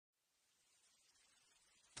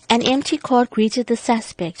An empty court greeted the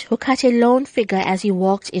suspect, who cut a lone figure as he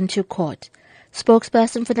walked into court.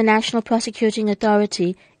 Spokesperson for the National Prosecuting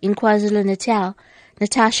Authority in KwaZulu-Natal,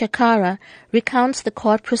 Natasha Kara, recounts the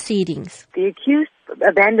court proceedings. The accused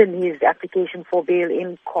abandoned his application for bail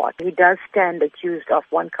in court. He does stand accused of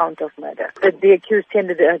one count of murder. The accused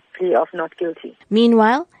tendered a plea of not guilty.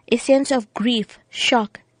 Meanwhile, a sense of grief,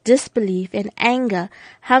 shock, disbelief and anger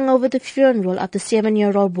hung over the funeral of the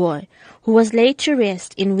 7-year-old boy, who was laid to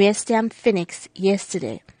rest in West Ham, Phoenix,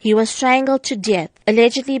 yesterday. He was strangled to death,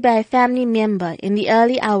 allegedly by a family member, in the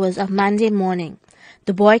early hours of Monday morning.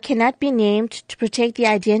 The boy cannot be named to protect the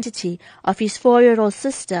identity of his 4-year-old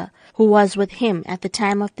sister, who was with him at the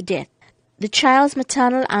time of the death. The child's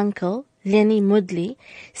maternal uncle, Lenny Mudley,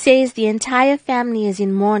 says the entire family is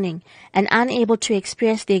in mourning and unable to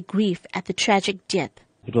express their grief at the tragic death.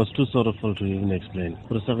 It was too sorrowful to even explain.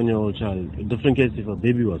 For a 7-year-old child, a different case if a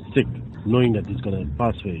baby was sick, knowing that he's going to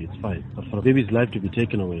pass away, it's fine. But for a baby's life to be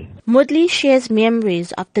taken away. Mudley shares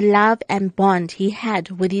memories of the love and bond he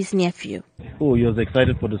had with his nephew. Oh, he was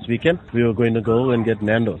excited for this weekend. We were going to go and get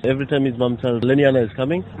Nando's. Every time his mom tells Leniana is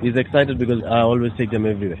coming, he's excited because I always take them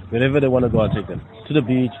everywhere. Wherever they want to go, I take them. To the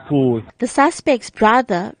beach, pool. The suspect's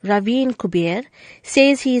brother, Raveen Kuber,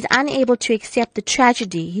 says he is unable to accept the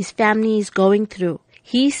tragedy his family is going through.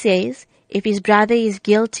 He says if his brother is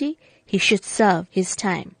guilty, he should serve his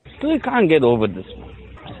time. Still can't get over this.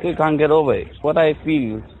 Still can't get over it. What I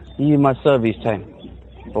feel, he must serve his time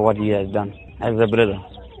for what he has done as a brother.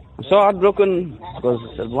 I'm so heartbroken because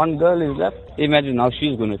one girl is left. Imagine how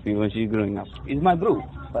she's going to feel when she's growing up. He's my bro,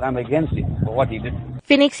 but I'm against him for what he did.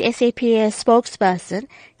 Phoenix SAPS spokesperson,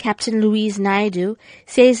 Captain Louise Naidu,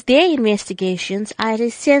 says their investigations are at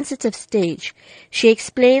a sensitive stage. She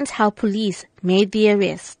explains how police made the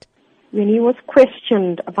arrest. When he was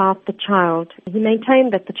questioned about the child, he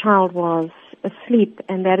maintained that the child was asleep,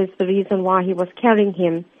 and that is the reason why he was carrying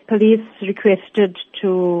him. Police requested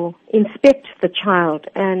to inspect the child,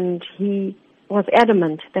 and he was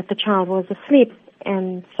adamant that the child was asleep,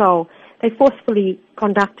 and so they forcefully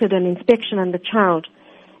conducted an inspection on the child,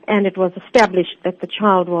 and it was established that the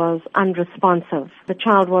child was unresponsive. The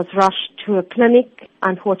child was rushed to a clinic.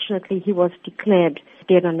 Unfortunately, he was declared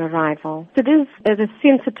dead on arrival. It is at a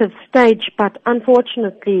sensitive stage, but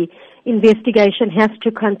unfortunately, investigation has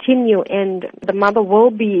to continue, and the mother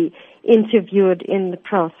will be interviewed in the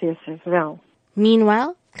process as well.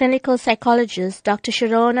 Meanwhile, clinical psychologist Dr.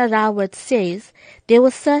 Sharona Rawat says there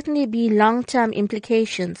will certainly be long-term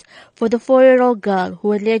implications for the 4-year-old girl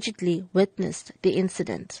who allegedly witnessed the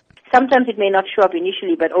incident. Sometimes it may not show up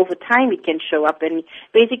initially, but over time it can show up. And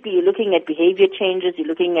basically you're looking at behavior changes, you're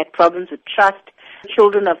looking at problems with trust.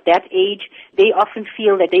 Children of that age, they often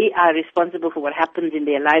feel that they are responsible for what happens in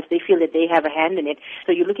their lives. They feel that they have a hand in it.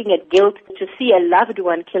 So you're looking at guilt. To see a loved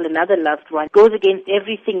one kill another loved one goes against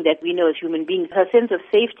everything that we know as human beings. Her sense of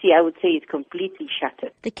safety, I would say, is completely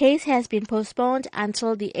shattered. The case has been postponed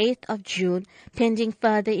until the 8th of June, pending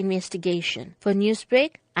further investigation. For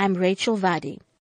Newsbreak, I'm Rachel Vadi.